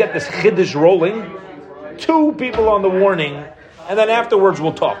you want to get this chiddush rolling, 2 people on the warning, and then afterwards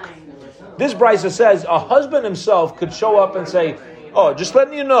we'll talk. This brisa says a husband himself could show up and say, "Oh, just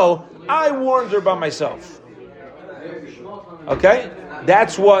letting you know, I warned her by myself." Okay,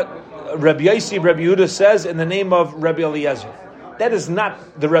 that's what Rabbi Yossi, Rabbi Yehuda says in the name of Rabbi Eliezer. That is not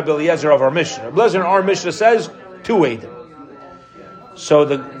the Rebbe Eliezer of our Mishnah. Rebbe Eliezer in our Mishnah says 2 Eidim. So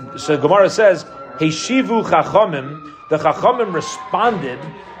Gemara says, Heshivu Chachamim. The Chachamim responded,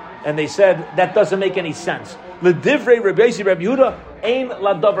 and they said that doesn't make any sense. L'divrei Rebbe Yossi, Rebbe Yehuda, ein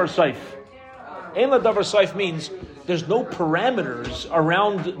ladavar saif. Ein ladavar saif means there's no parameters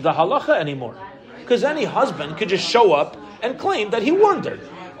around the halacha anymore, because any husband could just show up and claim that he warned her.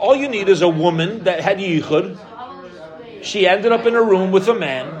 All you need is a woman that had yichud. She ended up in a room with a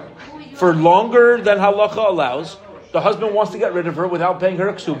man for longer than halacha allows. The husband wants to get rid of her without paying her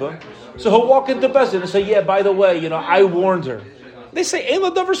a ksuba. So he'll walk into Bezdin and say, "Yeah, by the way, I warned her." They say, "Ein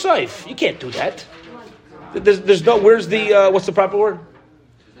ladavar saif." You can't do that. There's no, where's the, what's the proper word?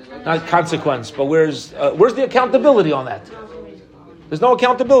 Not consequence, but where's the accountability on that? There's no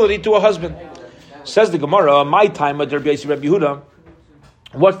accountability to a husband. Says the Gemara, my time at Rabbi Yossi, Rabbi Yehuda,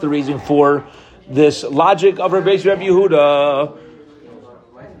 what's the reason for this logic of Rabbi Yossi, Rabbi Yehuda?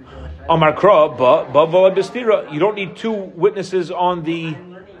 Amar Kra, ba b'stira. You don't need 2 witnesses on the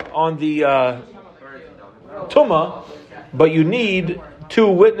Tuma, but you need 2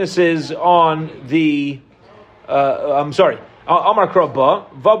 witnesses on the. Amar Kra ba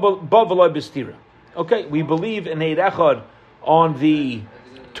b'stira. Okay, we believe in Eid Echad on the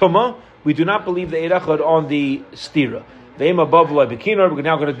Tuma. We do not believe the Eid Echad on the Stira. We're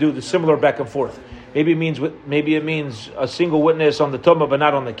now going to do the similar back and forth. Maybe it means a single witness on the Tumah, but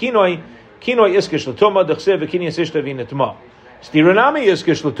not on the Kinoi. Kinoi iskish l'Tumah, d'chsev v'kinyan sishta v'ina Tumah. Stira nami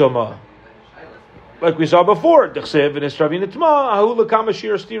iskish l'Tumah. Like we saw before, d'chsev v'nistra v'ina Tumah, ahu l'kama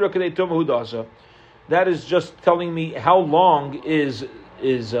shir stira k'dei Tumah hudasa. That is just telling me how long is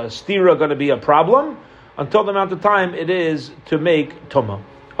Stira going to be a problem until the amount of time it is to make Tumah.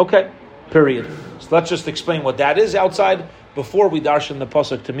 Okay. Period. So let's just explain what that is outside before we darshan the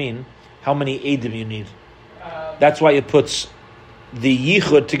pasuk to mean how many edim you need. That's why it puts the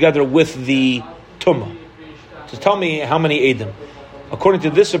yichud together with the tumah. So tell me how many edim. According to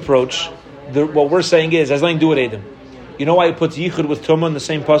this approach, what we're saying is, has nothing to do with edim. You know why it puts yichud with tumah in the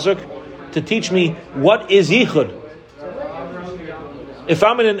same pasuk? To teach me what is yichud. If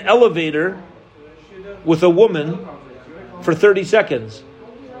I'm in an elevator with a woman for 30 seconds,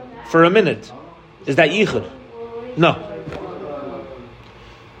 for a minute, is that yichud? No.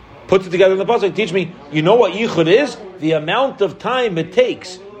 Put it together in the pasuk. Teach me. You know what yichud is? The amount of time it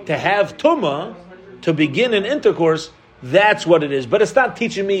takes to have tumah to begin an intercourse. That's what it is. But it's not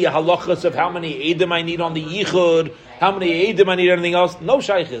teaching me halachas of how many edim I need on the yichud, how many edim I need anything else. No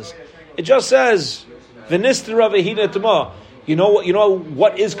shaykhis. It just says v'nistera v'hina tumah. You know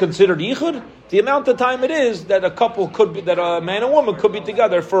what is considered yichud? The amount of time it is that a couple could be, that a man and woman could be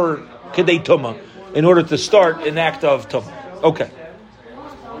together for kedei tumah in order to start an act of tumah. Okay.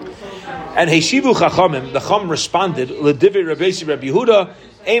 And Heshivu Chachamim, the Chum responded, L'divrei Rabbi Yossi Rabbi Yehuda,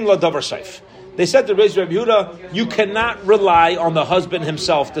 ein ladavar saif. They said to Rabbi Yossi Rabbi Yehuda, you cannot rely on the husband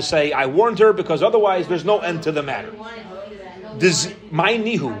himself to say, I warned her, because otherwise there's no end to the matter. My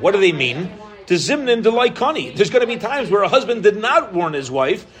nihu, what do they mean? The zimnin delay kani. There's going to be times where a husband did not warn his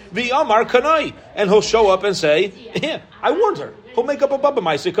wife, the amar kanai, and he'll show up and say, yeah, I warned her. He'll make up a baba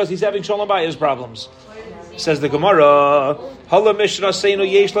ma'aseh because he's having shalom bayis problems. Says the Gemara, Hala Mishnah Seinu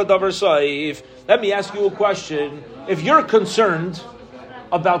Yesh Ladavar Saif. Let me ask you a question. If you're concerned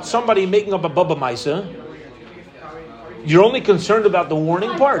about somebody making up a baba ma'aseh, you're only concerned about the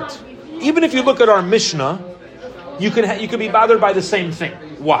warning part. Even if you look at our Mishnah, you can be bothered by the same thing.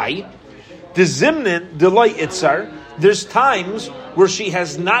 Why? The zimnin delay itzar. There's times where she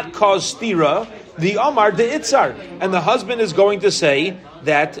has not caused stira, the amar de itzar, and the husband is going to say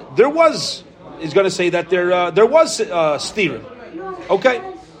that there was stira. Okay.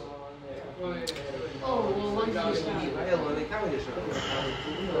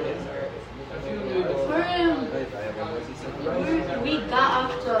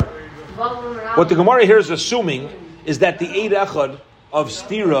 What the Gemara here is assuming is that the Eid Echad of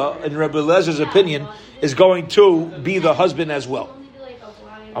stira, in Rabbi Eliezer opinion, is going to be the husband as well.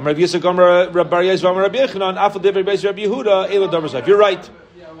 You're right.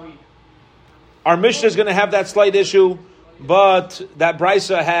 Our Mishnah is going to have that slight issue. but that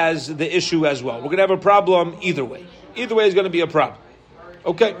brisa has the issue as well. We're going to have a problem either way. Either way is going to be a problem.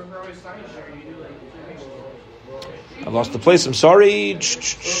 Okay. I lost the place. I'm sorry.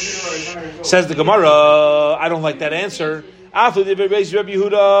 Says the Gemara, I don't like that answer. Just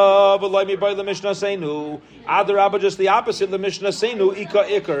the opposite. The Mishnah Seinu Ika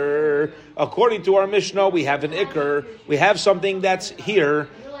Iker. According to our Mishnah, we have an Iker. We have something that's here,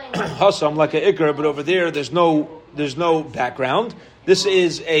 Hassam like an Iker, but over there, there's no background. This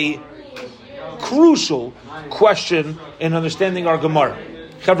is a crucial question in understanding our Gemara.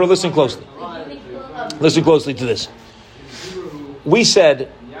 Chavra, listen closely. Listen closely to this. We said,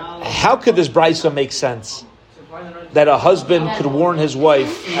 how could this brisa make sense? That a husband could warn his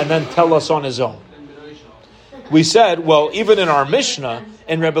wife and then tell us on his own. We said, well, even in our Mishnah,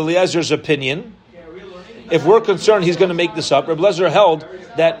 in Rebbe Eliezer's opinion, if we're concerned he's going to make this up, Rebbe Eliezer held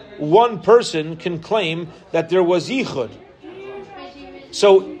that one person can claim that there was yichud.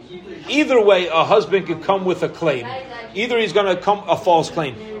 So either way, a husband could come with a claim. Either he's going to come a false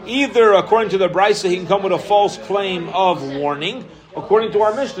claim. Either, according to the brisa, he can come with a false claim of warning. According to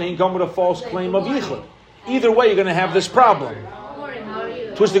our Mishnah, he can come with a false claim of yichud. Either way, you're going to have this problem.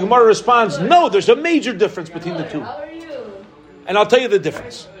 To which the Gemara responds, no, there's a major difference between the two. And I'll tell you the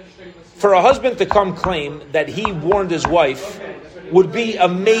difference. For a husband to come claim that he warned his wife would be a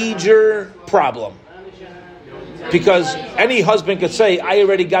major problem. Because any husband could say, I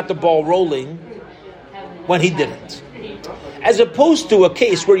already got the ball rolling when he didn't. As opposed to a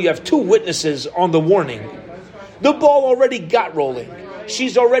case where you have two witnesses on the warning. The ball already got rolling.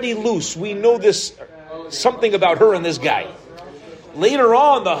 She's already loose. We know this, something about her and this guy. Later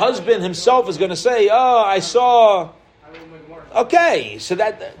on, the husband himself is going to say, I saw... Okay, so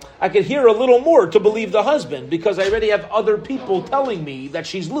that I could hear a little more to believe the husband because I already have other people telling me that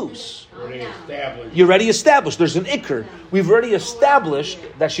she's loose. You're already established. There's an ikr. We've already established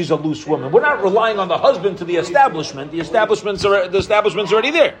that she's a loose woman. We're not relying on the husband to the establishment. The establishment's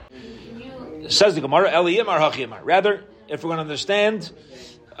already there. Says the Gemara, Eliyim or Hachimar. Rather, if we're going to understand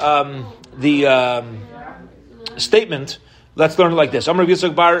the statement, let's learn it like this. He says,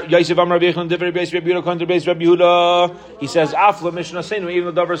 Afla Mishnah Seinu,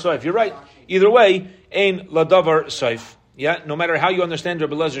 even the Davar Soif. You're right. Either way, Ein Ladavar Soif. Yeah, no matter how you understand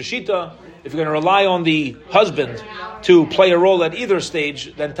Rebbe Eliezer Shita, if you're going to rely on the husband to play a role at either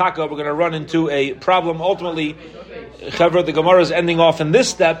stage, then Taka, we're going to run into a problem. Ultimately, Chavra, the Gemara is ending off in this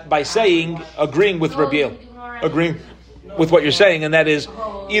step by saying, agreeing with Rabbi, agreeing with what you're saying, and that is,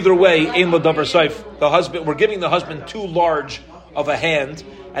 either way, Ein Ladavar Soif. The husband, we're giving the husband too large of a hand,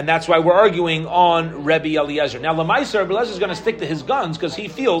 and that's why we're arguing on Rebbe Eliezer. Now, Lamaisa, Rebbe Eliezer is going to stick to his guns because he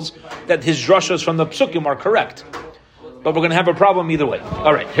feels that his drushas from the psukim are correct. But we're going to have a problem either way.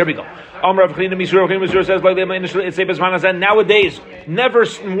 All right, here we go. Says, nowadays, never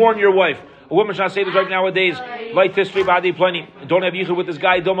warn your wife. A woman should not say this right nowadays. Like this, don't have yichud with this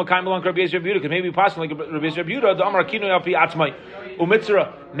guy. Because maybe possibly like Rabbi Yehuda.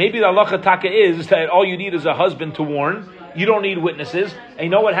 Maybe the halacha taka is that all you need is a husband to warn. You don't need witnesses. And you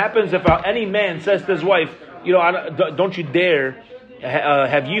know what happens if any man says to his wife, don't you dare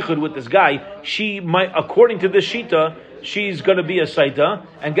have yichud with this guy? She might, according to this shita, she's going to be a saita.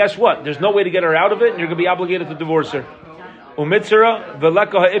 And guess what? There's no way to get her out of it, and you're going to be obligated to divorce her. There's no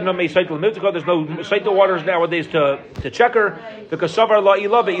saita waters nowadays to check her. Because savar la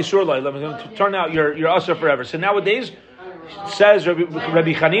ilav isur la ilav. Going to turn out your usher forever. So nowadays, says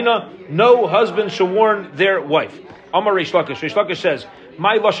Rabbi Chanina, no husband should warn their wife. Amar Reish Lakish. Reish Lakish says,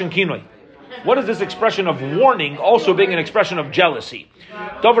 "My lashon kinoi." What is this expression of warning also being an expression of jealousy?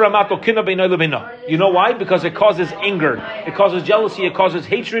 You know why? Because it causes anger, it causes jealousy, it causes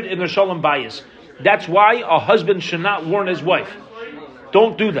hatred in their shalom bayis. That's why a husband should not warn his wife.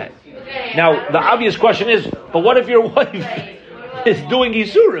 Don't do that. Now, the obvious question is, but what if your wife is doing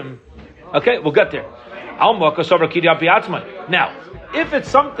Isurim? Okay, we'll get there. Now, if it's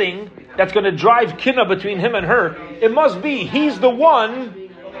something that's going to drive kinna between him and her, it must be he's the one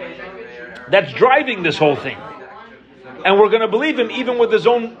that's driving this whole thing, and we're going to believe him even with his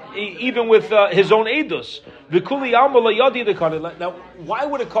own edus. Now, why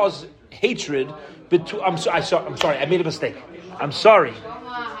would it cause hatred? I'm sorry, I made a mistake. I'm sorry.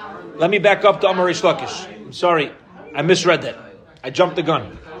 Let me back up to Amar Reish Lakish. I'm sorry, I misread that. I jumped the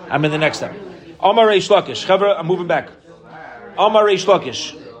gun. I'm in the next step. Amar Reish Lakish. Chavra, I'm moving back. Amar Reish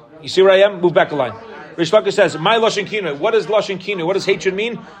Lakish. You see where I am? Move back a line. Reish Lakish says, "My lashon kina." What is lashon kina? What does hatred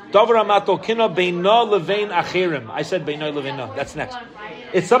mean? Davar amato kina beina levein acherim. I said beina leveina. That's next.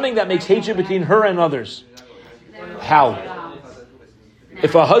 It's something that makes hatred between her and others. How?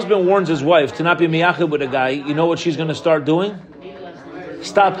 If a husband warns his wife to not be miyachid with a guy, you know what she's going to start doing?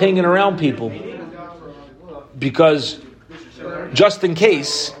 Stop hanging around people. Because just in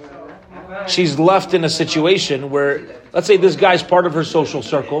case she's left in a situation where, let's say this guy's part of her social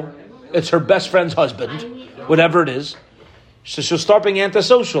circle, it's her best friend's husband, whatever it is, so she'll start being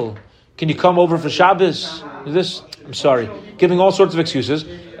antisocial. Can you come over for Shabbos? I'm sorry. Giving all sorts of excuses.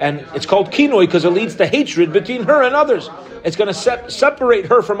 And it's called kinoi because it leads to hatred between her and others. It's going to separate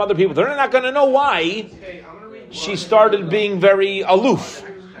her from other people. They're not going to know why she started being very aloof.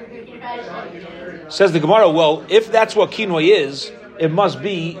 Says the Gemara, well, if that's what kinoi is, it must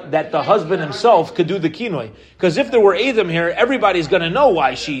be that the husband himself could do the kinoi. Because if there were Edom here, everybody's going to know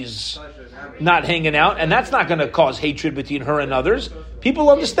why she's not hanging out, and that's not going to cause hatred between her and others. People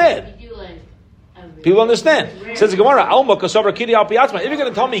understand. People understand. Says the Gemara, Alma kasavra kidi al piatzma. If you're going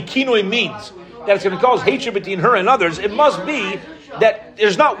to tell me kinoi means that it's going to cause hatred between her and others, it must be that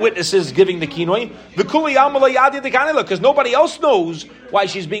there's not witnesses giving the kinoi. The kuli alma la yadi the kanila, because nobody else knows why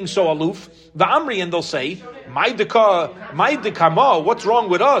she's being so aloof. The Amri, and they'll say, my dekama, what's wrong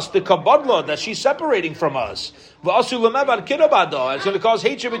with us? The kabadla, that she's separating from us. It's going to cause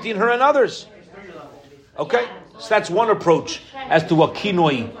hatred between her and others. Okay? So that's one approach as to what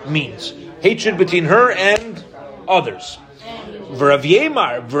kinoi means. Hatred between her and others. No, you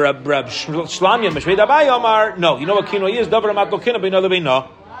know what kinoi is?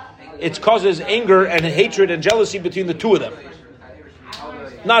 It causes anger and hatred and jealousy between the two of them,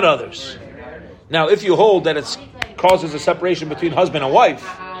 not others. Now, if you hold that it causes a separation between husband and wife,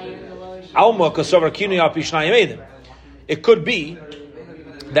 it could be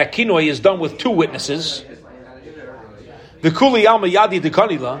that kinoi is done with two witnesses. The kuli alma yadi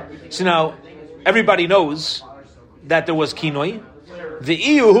dekanila. So now everybody knows that there was kinoi. The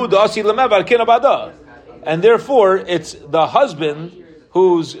iuhu dasi lemevar kinabada, and therefore it's the husband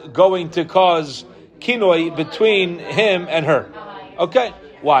who's going to cause kinoi between him and her. Okay,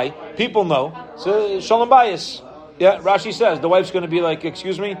 why? People know. So shalom bayis. Yeah, Rashi says the wife's going to be like,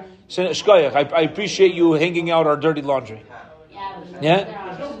 "Excuse me, I appreciate you hanging out our dirty laundry." Yeah,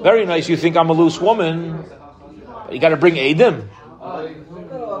 very nice. You think I'm a loose woman? But you got to bring Eidim.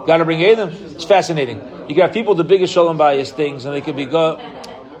 Got to bring Eidim. It's fascinating. You got people the biggest shalom bayis things, and they could be go.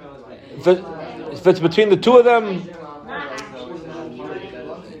 If it's between the two of them,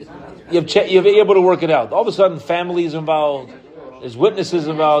 you're able to work it out. All of a sudden, family is involved. There's witnesses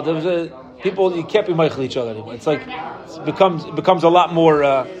involved. People, you can't be meichel each other anymore. It's like it becomes a lot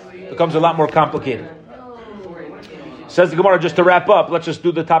more complicated. Says the Gemara, just to wrap up. Let's just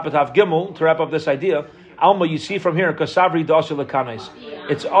do the top of Tav Gimel to wrap up this idea. Alma, you see from here, kasavri dasher lekanes.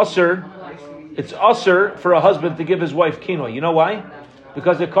 It's usher for a husband to give his wife kinoi. You know why?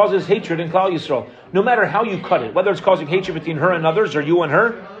 Because it causes hatred in Klal Yisrael. No matter how you cut it, whether it's causing hatred between her and others or you and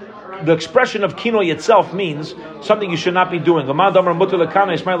her, the expression of kinoi itself means something you should not be doing. According to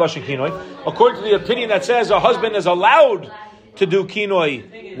the opinion that says a husband is allowed to do kinoi,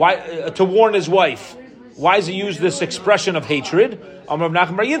 to warn his wife. Why does he use this expression of hatred? Nah,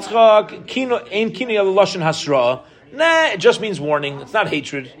 it just means warning. It's not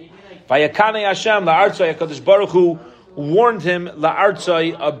hatred. HaKadosh Baruch Hu warned him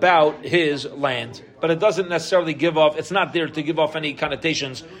la'artzai about his land, but it doesn't necessarily give off. It's not there to give off any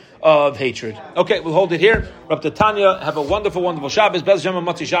connotations of hatred. Okay, we'll hold it here. Rab Tanya, have a wonderful, wonderful Shabbos. Bez Shem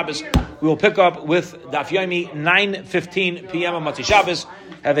Matzi Shabbos. We will pick up with Daf Hayomi 9:15 p.m. on Matzi Shabbos.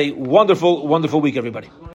 Have a wonderful, wonderful week, everybody.